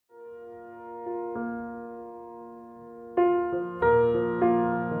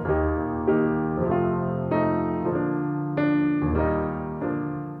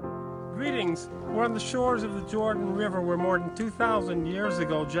We're on the shores of the Jordan River where more than 2,000 years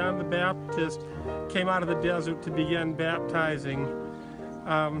ago John the Baptist came out of the desert to begin baptizing.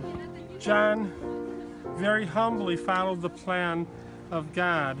 John very humbly followed the plan of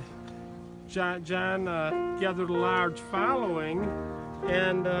God. John gathered a large following,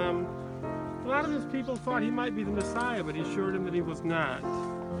 and a lot of his people thought he might be the Messiah, but he assured him that he was not.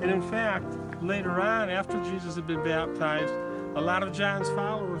 And in fact, later on, after Jesus had been baptized, a lot of John's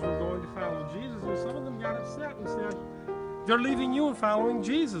followers were going to follow Jesus, and some of them got upset and said, "They're leaving you and following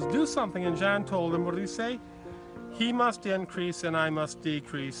Jesus. Do something." And John told them, what did he say? "He must increase and I must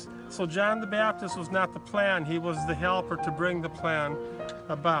decrease." So John the Baptist was not the plan, he was the helper to bring the plan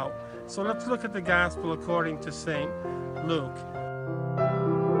about. So let's look at the gospel according to St. Luke.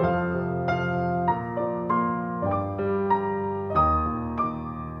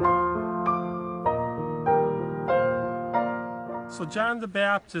 So John the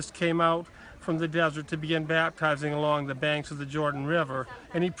Baptist came out from the desert to begin baptizing along the banks of the Jordan River,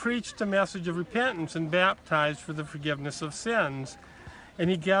 and he preached a message of repentance and baptized for the forgiveness of sins.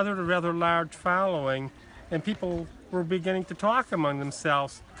 And he gathered a rather large following, and people were beginning to talk among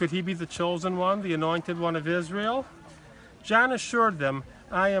themselves. Could he be the chosen one, the anointed one of Israel? John assured them,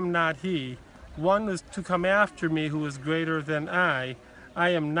 "I am not he. One is to come after me who is greater than I. I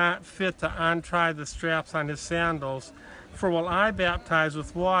am not fit to untie the straps on his sandals. For while I baptize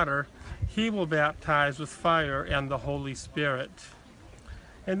with water, he will baptize with fire and the Holy Spirit."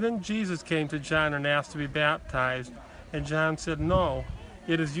 And then Jesus came to John and asked to be baptized. And John said, "No,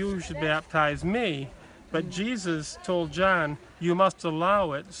 it is you who should baptize me." But Jesus told John, "You must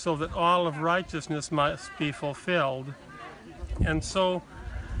allow it so that all of righteousness must be fulfilled." And so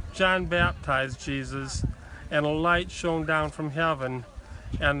John baptized Jesus, and a light shone down from heaven,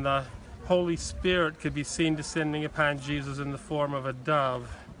 and the Holy Spirit could be seen descending upon Jesus in the form of a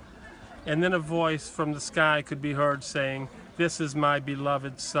dove. And then a voice from the sky could be heard saying, "This is my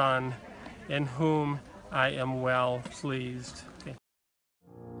beloved Son, in whom I am well pleased." Okay.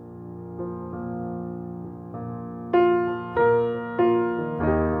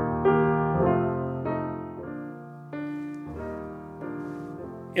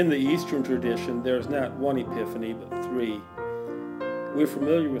 In the Eastern tradition, there is not one Epiphany, but three. We're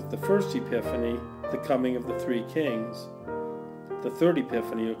familiar with the first Epiphany, the coming of the three kings. The third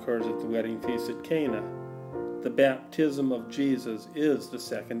Epiphany occurs at the wedding feast at Cana. The baptism of Jesus is the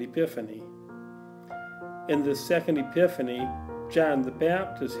second Epiphany. In this second Epiphany, John the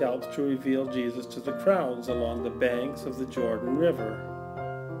Baptist helps to reveal Jesus to the crowds along the banks of the Jordan River.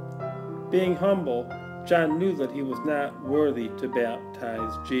 Being humble, John knew that he was not worthy to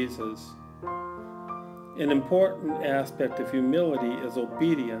baptize Jesus. An important aspect of humility is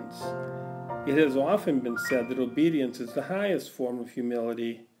obedience. It has often been said that obedience is the highest form of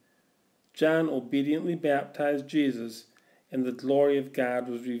humility. John obediently baptized Jesus, and the glory of God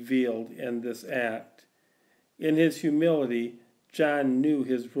was revealed in this act. In his humility, John knew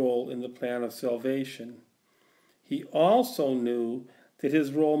his role in the plan of salvation. He also knew that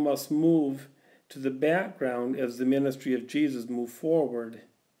his role must move to the background as the ministry of Jesus moved forward.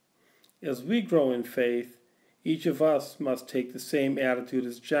 As we grow in faith, each of us must take the same attitude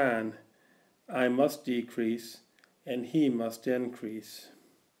as John. I must decrease, and he must increase.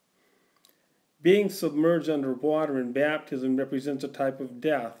 Being submerged under water in baptism represents a type of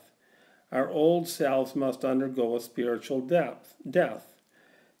death. Our old selves must undergo a spiritual death.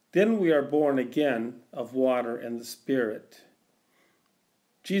 Then we are born again of water and the Spirit.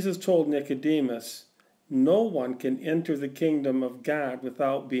 Jesus told Nicodemus, "No one can enter the kingdom of God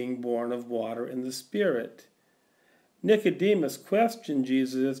without being born of water and the Spirit." Nicodemus questioned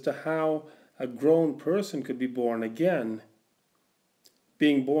Jesus as to how a grown person could be born again.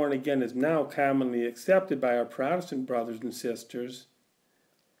 Being born again is now commonly accepted by our Protestant brothers and sisters.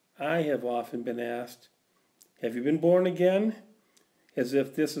 I have often been asked, "Have you been born again?" as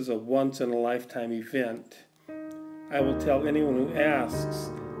if this is a once-in-a-lifetime event. I will tell anyone who asks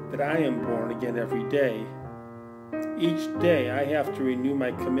that I am born again every day. Each day I have to renew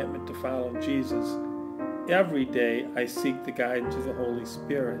my commitment to follow Jesus. Every day I seek the guidance of the Holy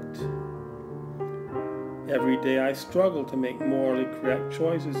Spirit. Every day I struggle to make morally correct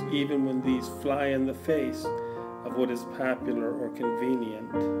choices, even when these fly in the face of what is popular or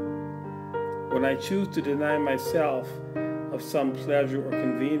convenient. When I choose to deny myself of some pleasure or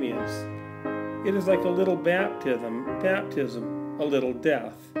convenience, it is like a little baptism, a little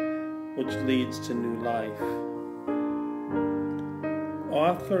death, which leads to new life.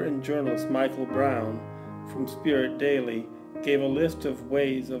 Author and journalist Michael Brown from Spirit Daily gave a list of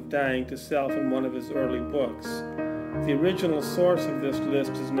ways of dying to self in one of his early books. The original source of this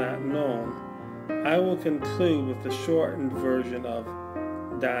list is not known. I will conclude with the shortened version of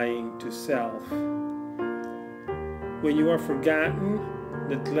dying to self. When you are forgotten,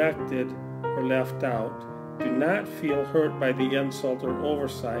 neglected, or left out, do not feel hurt by the insult or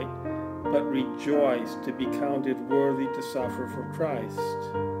oversight, but rejoice to be counted worthy to suffer for Christ.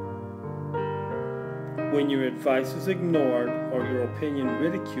 When your advice is ignored or your opinion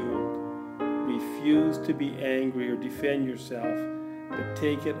ridiculed, refuse to be angry or defend yourself, but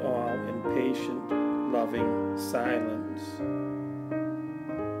take it all in patient, loving silence.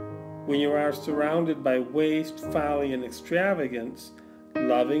 When you are surrounded by waste, folly, and extravagance,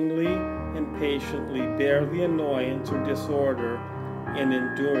 lovingly and patiently bear the annoyance or disorder and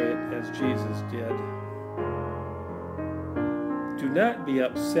endure it as Jesus did. Do not be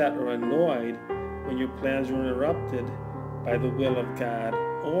upset or annoyed when your plans are interrupted by the will of God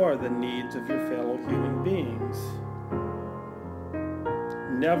or the needs of your fellow human beings.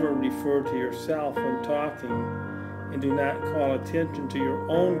 Never refer to yourself when talking, and do not call attention to your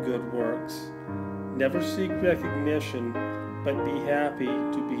own good works. Never seek recognition, but be happy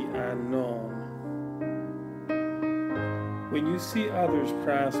to be unknown. When you see others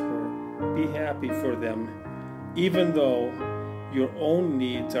prosper, be happy for them, even though your own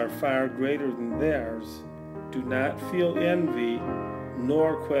needs are far greater than theirs. Do not feel envy,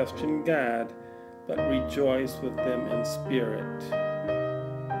 nor question God, but rejoice with them in spirit.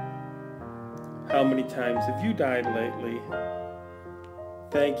 How many times have you died lately?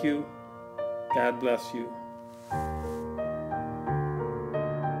 Thank you. God bless you.